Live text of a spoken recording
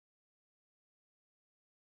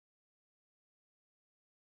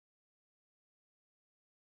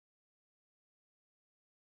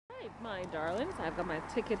Alright, my darlings, I've got my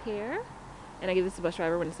ticket here, and I give this to the bus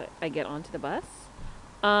driver when I get onto the bus.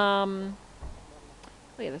 Oh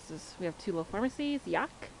yeah, we have two little pharmacies,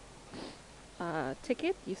 yak,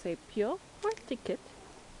 ticket, you say pyo or ticket.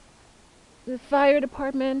 The fire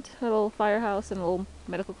department, a little firehouse and a little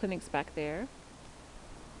medical clinics back there.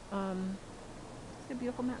 It's a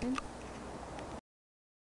beautiful mountain.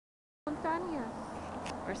 Montañas,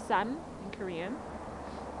 or san in Korean.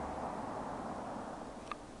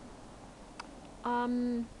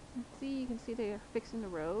 Let's see, you can see they're fixing the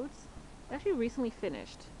roads. They actually recently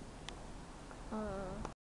finished.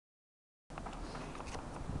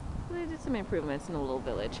 They did some improvements in the little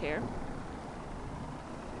village here.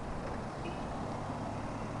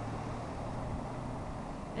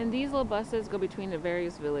 And these little buses go between the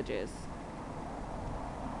various villages.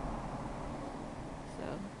 So,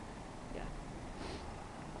 yeah.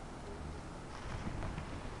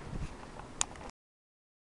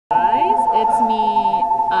 Guys, it's me.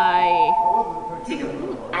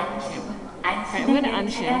 I'm going to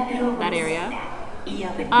Anshin, that area.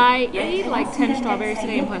 I ate like 10 strawberries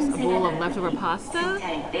today and plus a bowl of leftover pasta,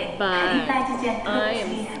 but I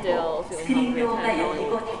am still feeling hungry. I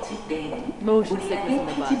had motion sickness in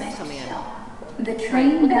the bus coming in.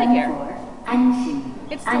 Right, look at my hair.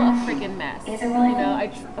 It's still a freaking mess. You know, I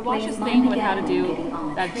watched this thing on how to do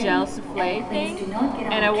that gel souffle thing,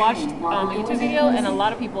 and I watched a YouTube video, and a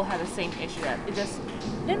lot of people had the same issue. That it just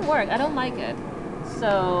didn't work. I don't like it.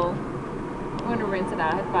 So I'm going to rinse it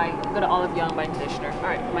out. I have to go to Olive Young buy conditioner.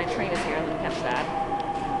 Alright, my train is here. Let me catch that.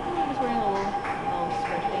 I'm just wearing a little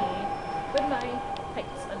skirt thingy with my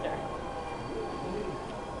tights under.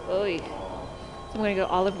 Oy. So I'm going to go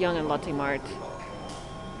Olive Young and Lotte Mart.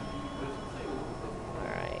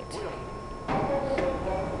 Alright.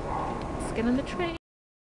 Let's get on the train.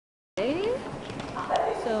 Okay.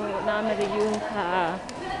 So now I'm at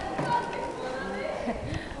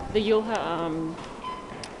the Yulha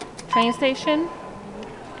train station,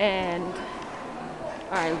 and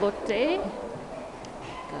alright, Lotte.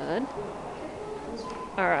 Good.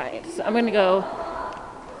 Alright, so I'm gonna go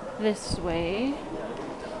this way.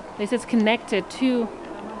 They said it's connected to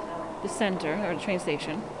the center or the train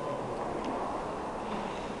station.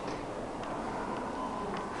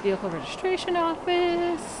 Vehicle registration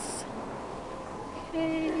office.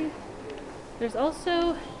 Okay. There's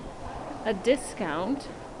also a discount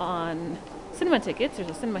on cinema tickets. There's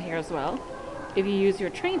a cinema here as well if you use your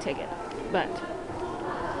train ticket, but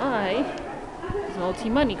I use an OT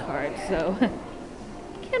money card, so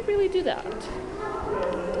can't really do that.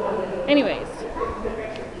 Anyways,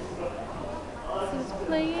 this is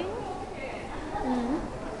playing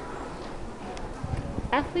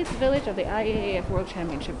Athletes Village of the IAAF World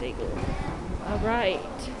Championship Daegu. Alright,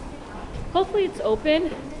 hopefully it's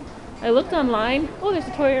open. I looked online. Oh, there's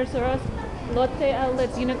a Toys R Us, Lotte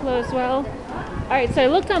outlets, Uniqlo as well. Alright, so I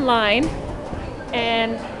looked online,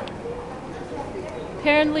 and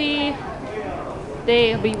apparently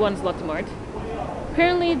one's Lotte Mart.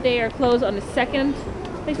 Apparently they are closed on the second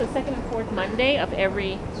and fourth Monday of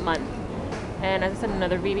every month. And as I said in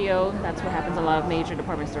another video, that's what happens in a lot of major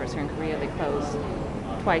department stores here in Korea. They close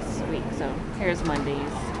twice a week. So here's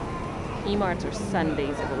Mondays. E-marts are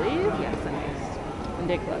Sundays, I believe. Yeah, Sundays. And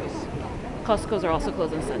they close. Costco's are also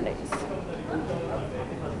closed on Sundays.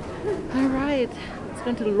 Alright, let's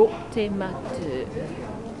go to Lotte Mart.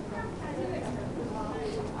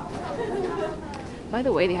 By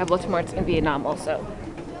the way, they have Lotte Marts in Vietnam also.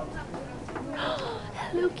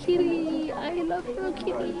 Hello Kitty! I love Hello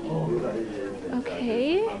Kitty!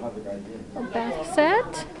 Okay, a bath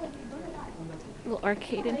set. A little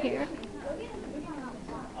arcade in here.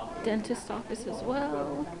 Dentist office as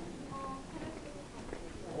well.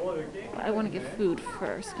 But I want to get food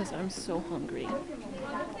first because I'm so hungry.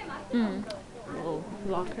 Little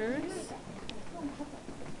lockers.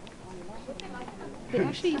 They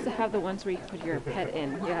actually used to have the ones where you put your pet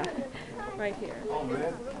in. Yeah, right here.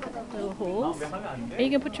 Little holes. And you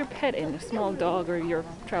can put your pet in, a small dog or your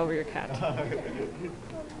child or your cat.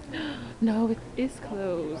 No, it is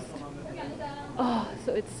closed. Oh,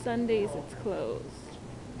 so it's Sundays it's closed.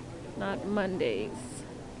 Not Mondays.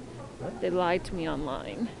 They lied to me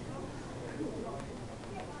online.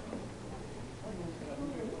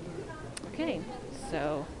 Okay,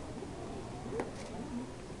 so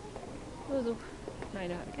I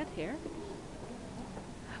know how to get here.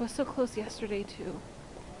 I was so close yesterday too.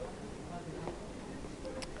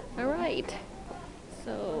 Alright,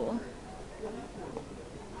 so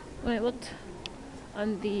when I looked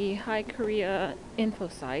on the Hi Korea info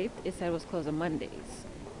site, it said it was closed on Mondays.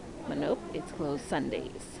 But nope, it's closed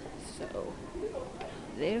Sundays. So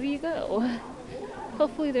there you go.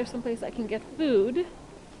 hopefully there's some place I can get food.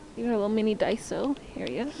 Even a little mini Daiso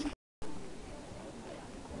area.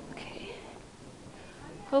 Okay.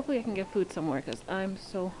 Hopefully I can get food somewhere because I'm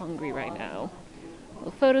so hungry right now.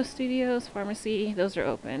 Little photo studios, pharmacy, those are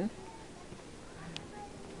open.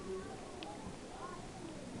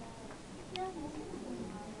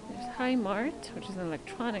 There's Hi Mart, which is an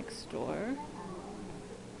electronics store.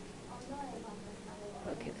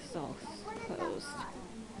 Okay, this is all closed.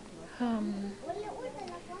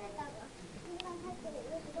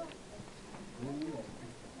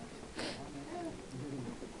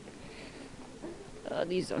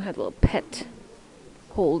 These don't have a little pet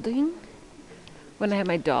holding. When I had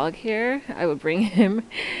my dog here, I would bring him,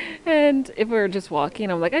 and if we were just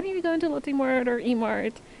walking, I'm like, I need to go into Lotte Mart or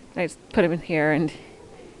E-Mart, and I just put him in here, and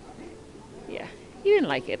yeah, he didn't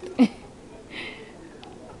like it.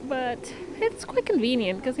 But it's quite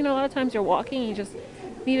convenient because, you know, a lot of times you're walking and you just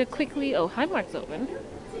need to quickly, oh, Hi Mart's open.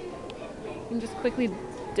 You can just quickly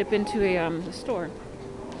dip into the store.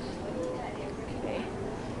 Okay,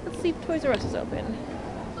 let's see if Toys R Us is open.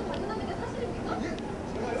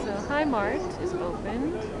 So Hi Mart is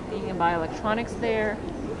open. You can buy electronics there.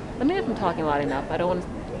 Let me know if I'm talking loud enough. I don't want to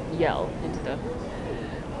yell into the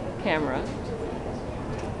camera.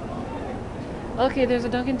 Okay, there's a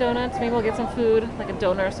Dunkin' Donuts. Maybe I'll get some food, like a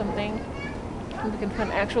donut or something. I'm looking for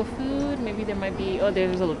actual food. Maybe there might be, oh,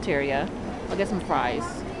 there's a Lotteria. I'll get some fries.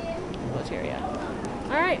 Lotteria.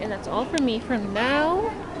 Alright, and that's all for me for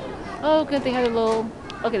now. Oh, good, they have a little,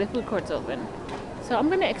 okay, the food court's open. So I'm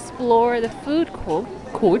gonna explore the food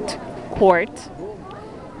court,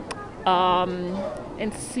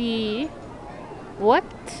 and see what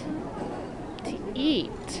to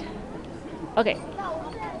eat. Okay,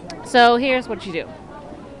 so here's what you do.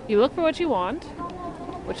 You look for what you want,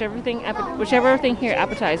 whichever thing here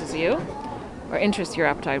appetizes you, or interests your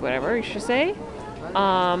appetite, whatever you should say.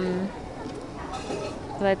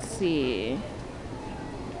 Let's see.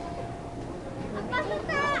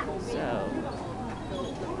 So,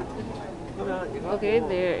 okay,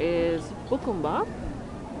 there is Bukumbap.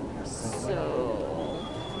 So,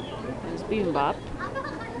 there's bibimbap.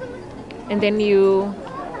 And then you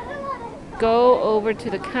go over to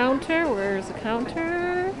the counter. Where's the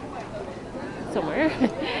counter? Somewhere.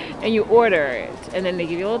 And you order it. And then they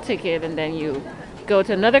give you a little ticket. And then you go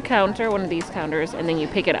to another counter, one of these counters, and then you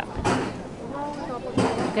pick it up.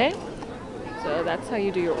 Okay? So that's how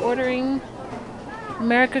you do your ordering.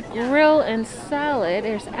 America Grill and Salad.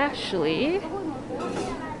 There's Ashley.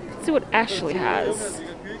 Let's see what Ashley has.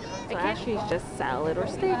 So Ashley's just salad or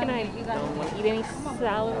steak, and I don't want to eat any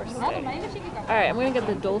salad or steak. Alright, I'm going to get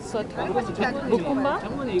the Dolsot Bukumba,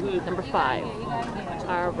 number 5.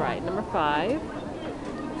 Alright, number 5.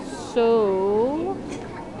 So,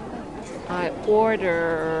 I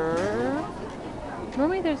order...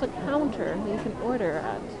 Normally there's a counter that you can order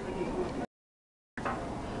at.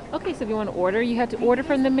 Okay, so if you want to order, you have to order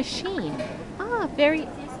from the machine. Ah, very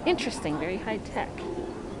interesting, very high tech.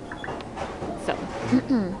 So,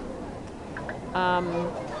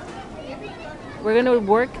 we're going to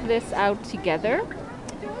work this out together.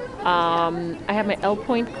 I have my L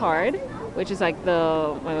point card, which is like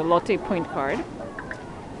the Lotte point card.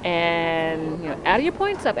 And, you know, add your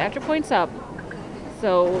points up,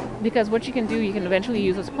 So, because what you can do, you can eventually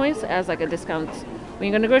use those points as like a discount when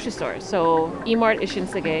you go to the grocery store. So, E-Mart is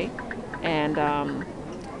Shinsegae. And,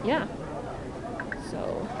 yeah.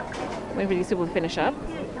 So, waiting for these people to finish up.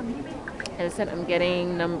 As I said, I'm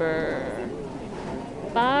getting number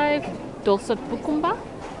 5, Dolsot Bukumba.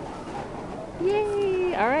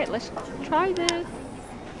 Yay! Alright, let's try this.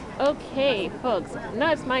 Okay, folks,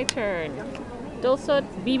 now it's my turn. Dolsot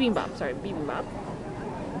bibimbap.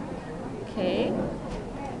 Okay.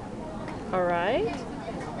 Alright.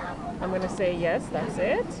 I'm gonna say yes, that's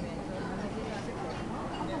it.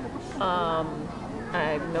 I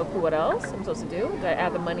have no clue what else I'm supposed to do. Do I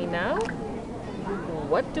add the money now?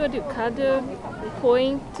 What do I do? Card,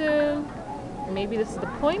 point, maybe this is the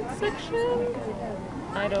point section?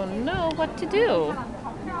 I don't know what to do.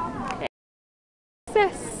 Okay.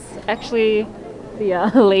 Success. Actually, the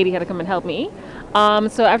lady had to come and help me.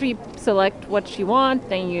 So after you select what you want,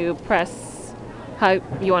 then you press how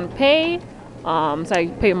you want to pay. So I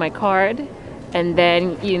pay with my card, and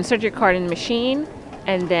then you insert your card in the machine,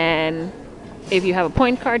 and then if you have a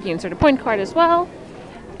point card, you insert a point card as well,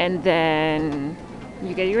 and then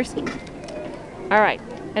you get your receipt. Alright,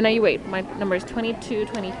 and now you wait. My number is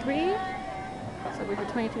 2223. So wait for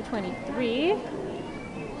 2223.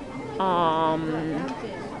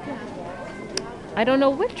 I don't know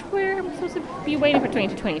where I'm supposed to be waiting for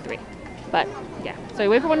 2223. But yeah. So you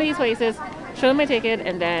wait for one of these places, show them my ticket,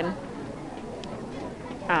 and then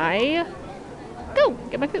I go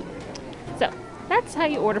get my food. So that's how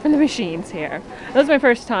you order from the machines here. That was my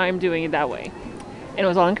first time doing it that way. And it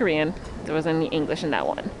was all in Korean. There wasn't any English in that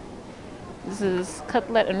one. This is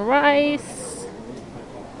cutlet and rice.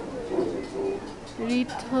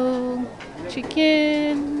 Burrito,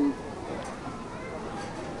 chicken.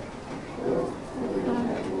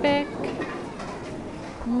 Back.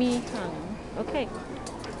 Mihang. Okay.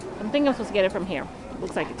 I think I'm supposed to get it from here.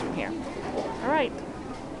 Looks like it's from here. Alright.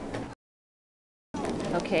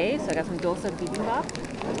 Okay, so I got some dulce bibimbap.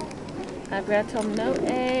 I've got some no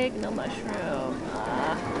egg, no mushroom.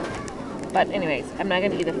 But anyways, I'm not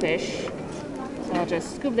gonna eat the fish. So I'll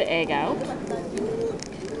just scoop the egg out.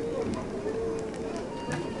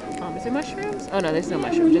 Is there mushrooms? Oh no, there's no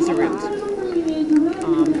mushrooms, just a root.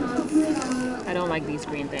 I don't like these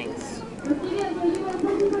green things.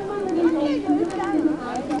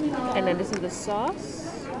 And then this is the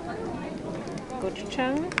sauce.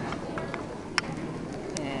 Gochujang.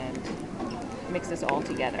 And mix this all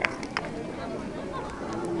together.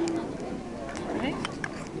 Alright.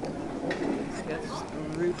 Let's get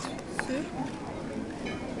root soup.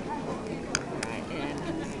 Alright,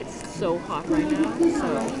 and it's so hot right now,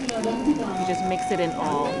 so you just mix it in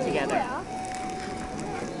all together.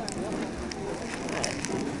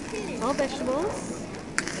 All vegetables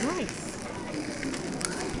and rice.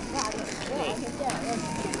 Okay.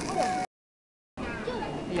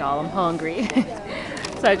 Y'all, I'm hungry.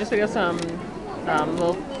 So I just picked up some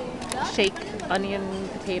little shake onion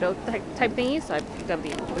potato type thingies. So I picked up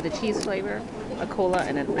with the cheese flavor, a cola,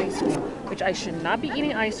 and an ice cream. Which I should not be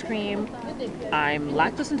eating ice cream. I'm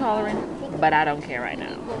lactose intolerant, but I don't care right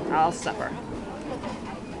now. I'll suffer.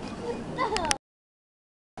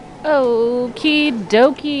 Okie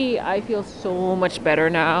dokie. I feel so much better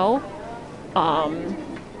now.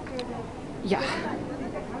 Yeah.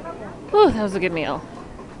 Oh, that was a good meal.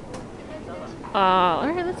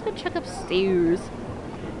 Alright, let's go check upstairs.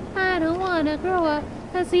 I don't wanna grow up,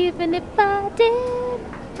 'cause even if I did,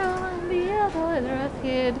 I wanna be a Toys R Us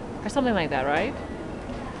kid. Or something like that, right?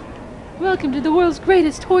 Welcome to the world's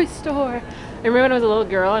greatest toy store. I remember when I was a little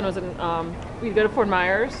girl and I was in, we'd go to Fort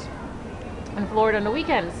Myers in Florida on the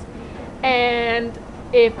weekends. And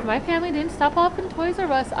if my family didn't stop off in Toys R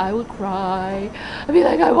Us, I would cry. I'd be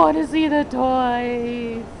like, I want to see the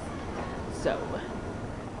toys. So,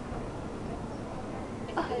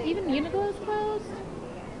 even Uniqlo's closed?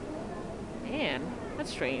 Man, that's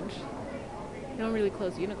strange. They don't really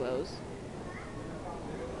close Uniqlo's.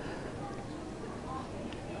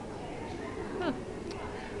 Huh.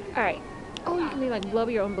 Alright. Oh, you can like blow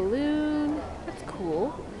your own balloon. That's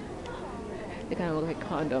cool. They kind of look like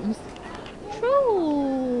condoms.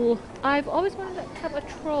 Troll! I've always wanted to have a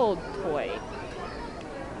troll toy.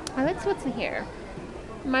 Let's see what's in here.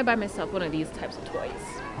 I might buy myself one of these types of toys.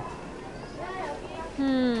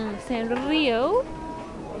 Sanrio.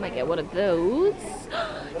 Might get one of those.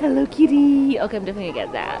 Hello Kitty. Okay, I'm definitely gonna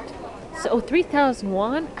get that. So, 3,000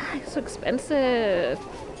 won? Ah, it's so expensive.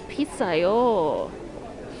 Pizza, yo.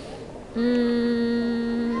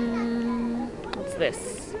 What's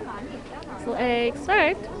this? Little eggs.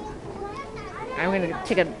 Alright. I'm gonna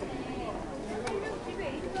take a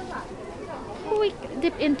quick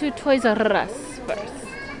dip into Toys R Us first.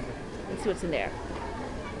 Let's see what's in there.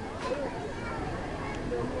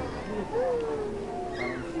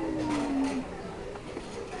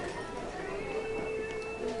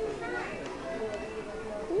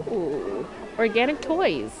 Ooh, organic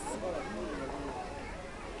toys.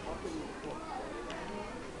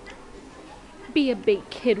 Be a big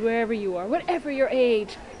kid wherever you are, whatever your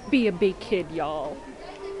age. Be a big kid, y'all.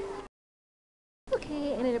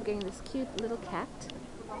 Okay, I ended up getting this cute little cat.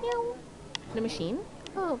 Meow. The machine.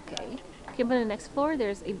 Okay. Okay, but on the next floor,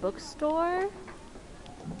 there's a bookstore,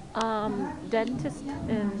 dentist,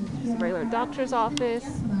 and just a regular doctor's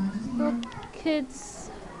office. Little kids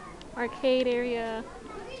arcade area.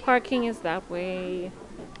 Parking is that way.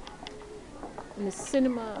 And the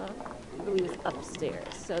cinema, I believe, is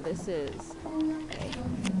upstairs. So this is a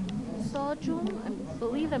Sojum. I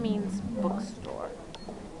believe that means bookstore.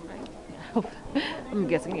 Right? I'm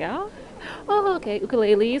guessing, yeah. Oh, okay.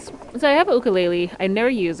 Ukuleles. So I have an ukulele. I never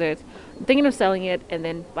use it. I'm thinking of selling it and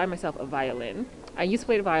then buy myself a violin. I used to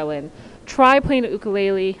play the violin. Try playing the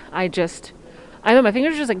ukulele. I know my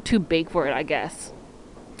fingers are just like too big for it, I guess.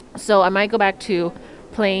 So I might go back to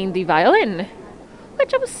playing the violin,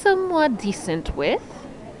 which I was somewhat decent with.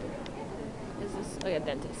 Is this? Oh yeah,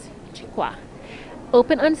 dentist. Chiqua.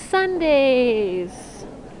 Open on Sundays.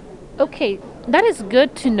 Okay, that is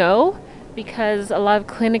good to know because a lot of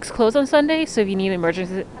clinics close on Sundays. So if you need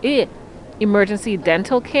emergency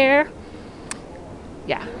dental care,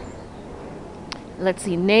 Yeah. Let's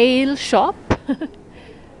see, nail shop,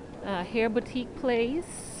 hair boutique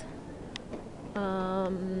place.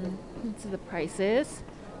 Let's see the prices.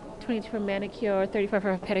 22 for manicure, 35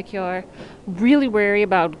 for pedicure. Really wary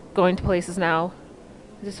about going to places now.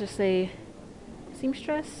 Just say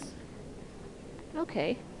seamstress.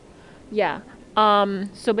 Okay. Yeah.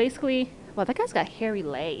 So basically, well, that guy's got hairy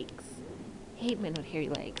legs. Hate men with hairy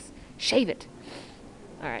legs. Shave it.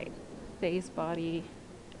 All right. Face, body,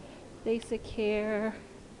 basic hair.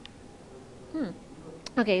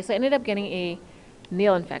 Okay, so I ended up getting a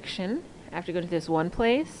nail infection after going to this one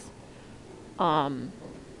place.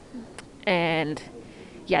 And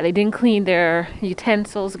yeah, they didn't clean their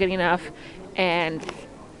utensils good enough. And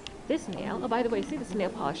this nail, oh, by the way, see this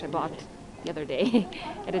nail polish I bought the other day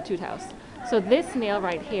at a Toot House. So this nail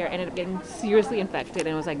right here ended up getting seriously infected and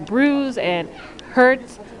it was like bruised and hurt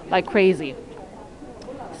like crazy.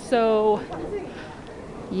 So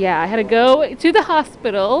yeah, I had to go to the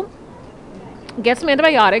hospital, get some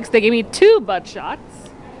antibiotics. They gave me 2 butt shots,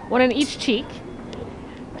 one in each cheek.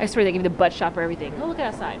 I swear they gave me the butt shot for everything. Oh, look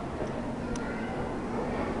at outside.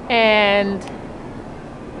 And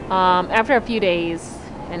after a few days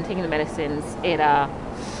and taking the medicines, it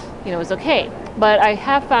was okay. But I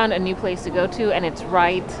have found a new place to go to, and it's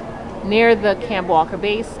right near the Camp Walker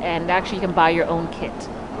base, and actually you can buy your own kit.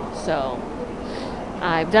 So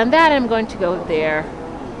I've done that, and I'm going to go there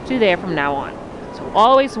from now on. So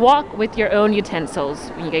always walk with your own utensils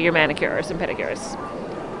when you get your manicures and pedicures.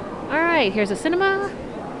 All right, here's a cinema.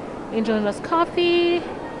 Enjoying us coffee.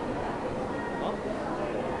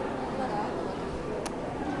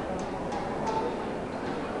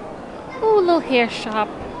 Ooh, little hair shop.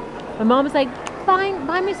 My mom was like, fine,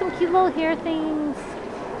 buy me some cute little hair things.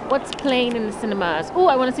 What's playing in the cinemas? Oh,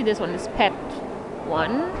 I want to see this one. This pet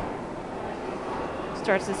one.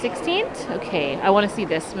 Starts the 16th. Okay, I want to see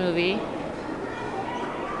this movie.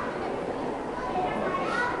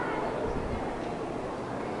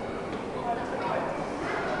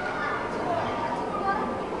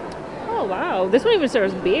 Oh, wow. This one even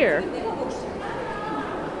serves beer.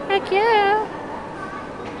 Heck yeah.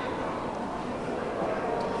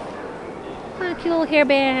 Oh, cute little hair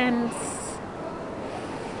bands.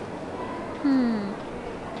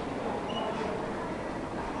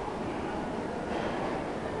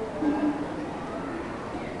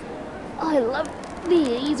 Oh, I love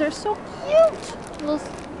these. They're so cute. Little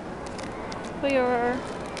for your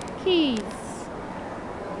keys.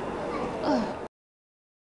 Ugh.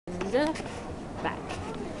 And back.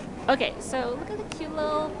 Okay, so look at the cute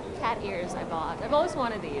little cat ears I bought. I've always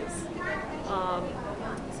wanted these.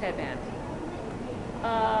 This headband.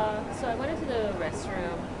 So I went into the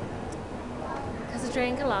restroom because I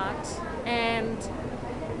drank a lot, and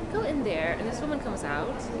go in there, and this woman comes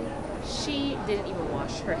out. She didn't even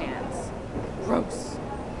wash her hands. Gross.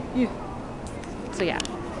 Yeah. So yeah,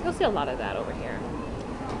 you'll see a lot of that over here.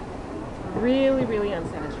 Really, really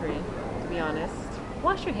unsanitary, to be honest.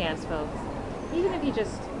 Wash your hands, folks. Even if you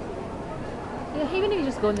just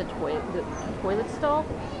go in the toilet stall,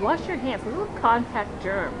 wash your hands. Little contact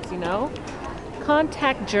germs, you know?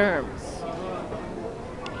 Contact germs.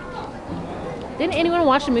 Didn't anyone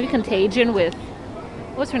watch the movie Contagion with,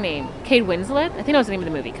 what's her name? Kate Winslet? I think that was the name of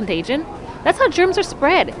the movie, Contagion. That's how germs are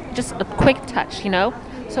spread. Just a quick touch, you know?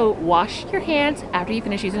 So wash your hands after you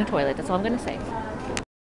finish using the toilet. That's all I'm going to say.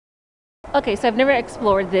 Okay, so I've never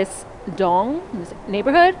explored this this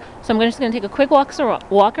neighborhood. So I'm just going to take a quick walk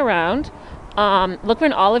around. Look for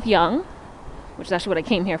an Olive Young, which is actually what I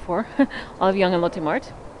came here for. Olive Young and Lotte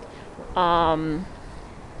Mart.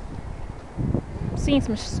 Seeing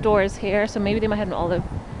some stores here, so maybe they might have an Olive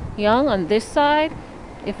Young on this side.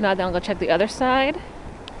 If not, then I'll go check the other side.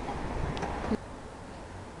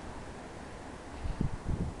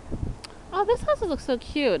 Oh, this house looks so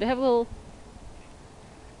cute. They have a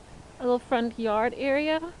little front yard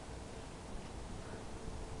area.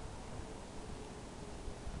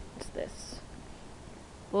 What's this?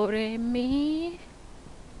 Por mi.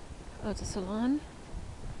 Oh, it's a salon.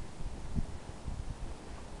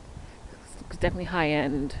 It's definitely high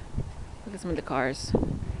end. Look at some of the cars.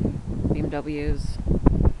 BMWs.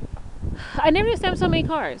 I never knew Samsung made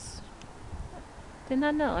cars. Did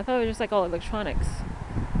not know. I thought it was just like all electronics.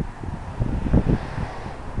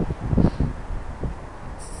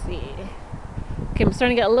 Let's see. Okay, I'm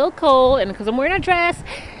starting to get a little cold, and because I'm wearing a dress,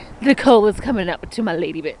 the cold is coming up to my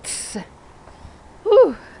lady bits.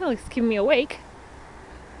 Whew, it's keeping me awake.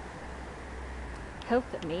 Health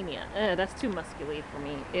mania. That's too muscular for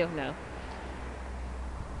me. Ew, no.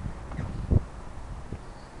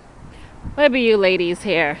 What about you ladies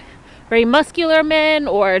here? Very muscular men,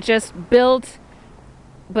 or just built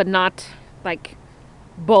but not like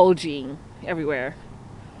bulging everywhere.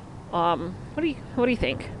 What do you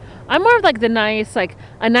think? I'm more of like the nice, like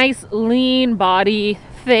a nice lean body,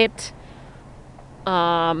 fit.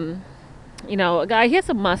 You know, a guy, he has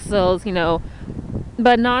some muscles, you know,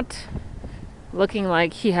 but not looking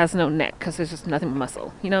like he has no neck because there's just nothing but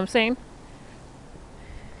muscle. You know what I'm saying?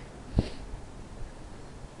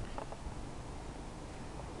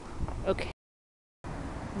 Okay.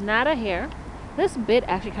 Nada here. This bit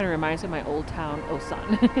actually kind of reminds me of my old town,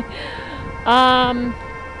 Osan.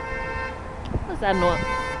 What's that noise?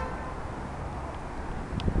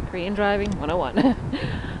 Korean driving 101.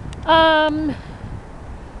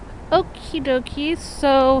 Okie dokie.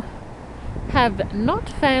 So, have not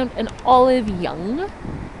found an olive young.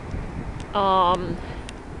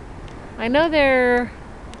 I know there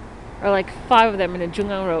are like 5 of them in the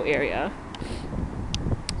Jungangro area.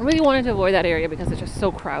 I really wanted to avoid that area because it's just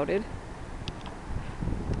so crowded.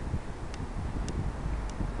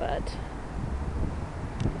 But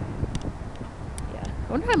yeah,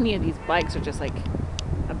 I wonder how many of these bikes are just like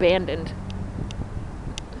abandoned.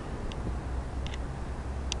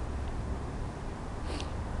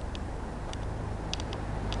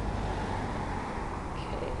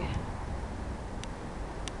 Okay.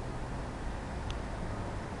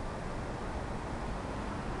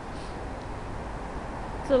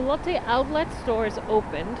 So Lotte outlet store is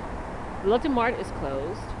opened. Lotte Mart is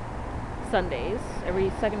closed Sundays, every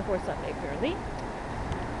second and fourth Sunday apparently.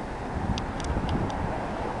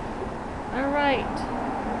 Alright.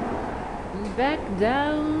 Back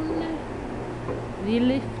down the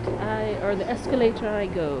lift or the escalator I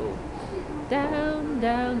go. Down,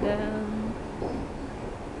 down, down.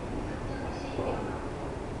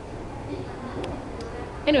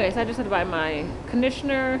 Anyways, I just had to buy my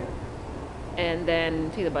conditioner and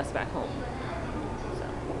then take the bus back home. So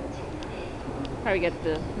probably get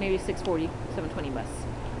the maybe 6:40, 7:20 bus.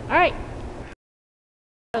 Alright.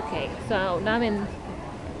 Okay, so now I'm in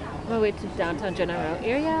my way to downtown Jungangro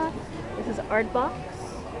area. This is Art Box,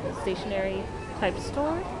 a stationery type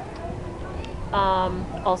store.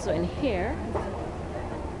 Also in here,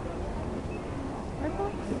 Art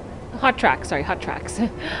Box? Hot Tracks, sorry, Hot Tracks. I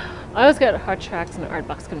always get Hot Tracks and Art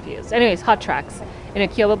Box confused. Anyways, Hot Tracks in a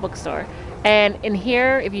Kyoto bookstore. And in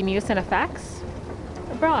here, if you need to send a fax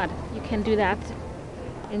abroad, you can do that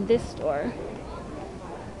in this store.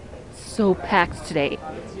 So packed today.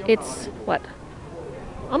 It's what?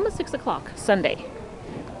 Almost 6 o'clock, Sunday.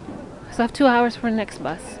 So I have 2 hours for the next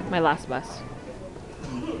bus, my last bus.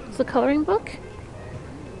 It's a coloring book.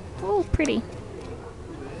 Oh, pretty.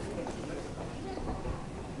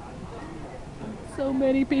 So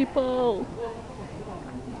many people.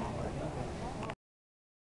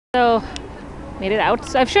 So, made it out.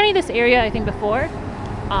 So I've shown you this area, I think, before.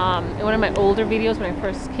 In one of my older videos when I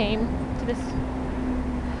first came to this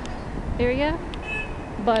area.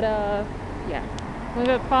 But, yeah. We're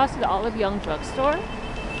going to cross to the Olive Young drugstore.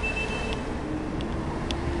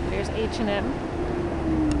 There's H&M.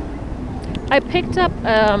 I picked up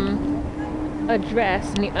a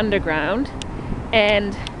dress in the underground,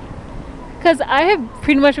 and because I have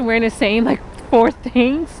pretty much been wearing the same like 4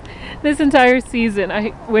 things this entire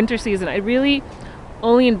season, winter season. I really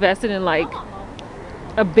only invested in like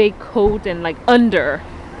a big coat and like under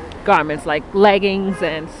garments like leggings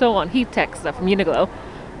and so on, heat tech stuff from Uniqlo.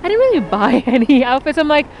 I didn't really buy any outfits. I'm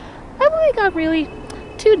like, I've only got really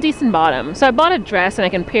 2 decent bottoms. So I bought a dress and I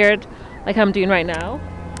can pair it like I'm doing right now.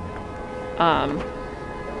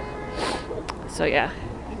 So yeah,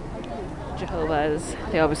 Jehovah's,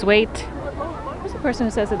 they always wait. There's a person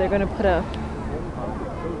who says that they're going to put a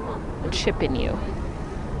chip in you.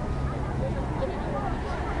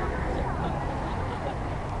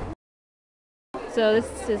 So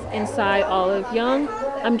this is inside Olive Young.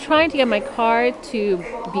 I'm trying to get my card to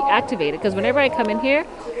be activated because whenever I come in here,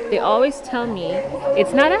 they always tell me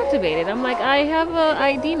it's not activated. I'm like, I have a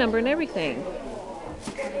ID number and everything.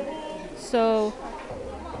 So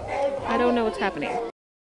I don't know what's happening.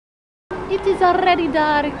 It is already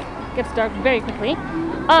dark. It gets dark very quickly.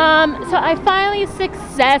 So I finally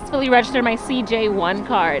successfully registered my CJ1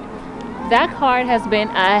 card. That card has been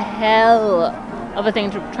a hell of a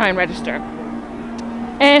thing to try and register.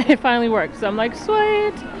 And it finally worked. So I'm like,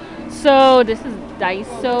 sweet. So this is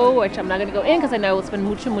Daiso, which I'm not going to go in because I know I will spend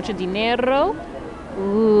mucho dinero.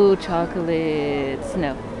 Ooh, chocolates.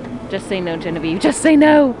 No. Just say no, Genevieve. Just say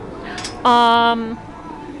no.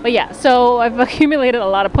 But yeah, so I've accumulated a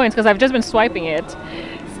lot of points because I've just been swiping it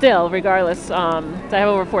still, regardless. So I have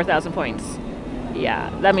over 4,000 points. Yeah,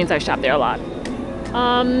 that means I shop there a lot.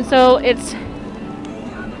 So it's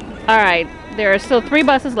Alright, there are still 3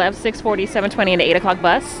 buses left, 6:40, 7:20, and the 8 o'clock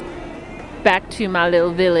bus. Back to my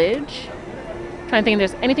little village. Trying to think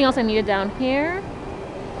if there's anything else I needed down here.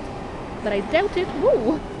 But I doubt it.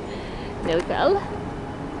 Woo! Nearly fell.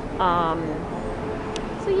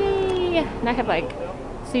 So yay! And I have like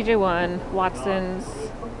CJ1, Watson's,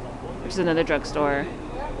 which is another drugstore,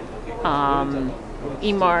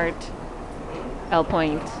 E-Mart, L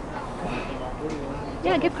Point.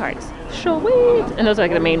 Yeah, gift cards. Sweet! And those are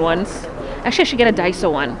like the main ones. Actually, I should get a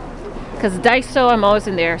Daiso one. Because Daiso, I'm always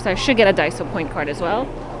in there, so I should get a Daiso point card as well.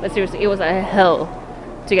 But seriously, it was a hell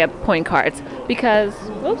to get point cards. Because,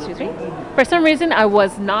 oops, excuse me. For some reason, I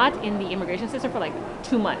was not in the immigration system for like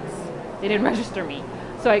 2 months. They didn't register me.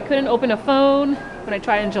 So I couldn't open a phone when I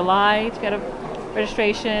tried in July to get a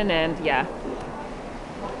registration, and yeah.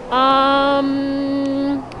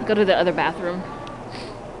 Go to the other bathroom.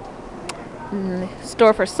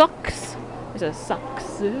 Store for socks. There's a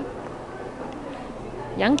socks.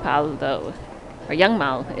 Young Pal though, or Young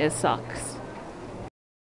Mal is socks.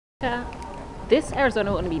 Yeah. This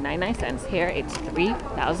Arizona wouldn't be 99 cents. Here it's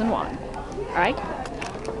 3,000 won. Alright?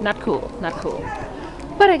 Not cool, not cool.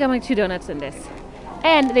 But I got my 2 donuts in this.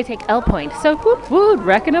 And they take L point. So whoop whoop,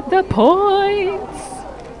 racking up the points.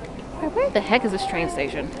 Right, where the heck is this train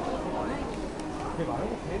station?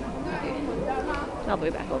 Okay. I'll be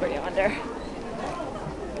back over yonder.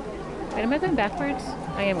 Wait, am I going backwards?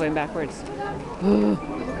 I am going backwards.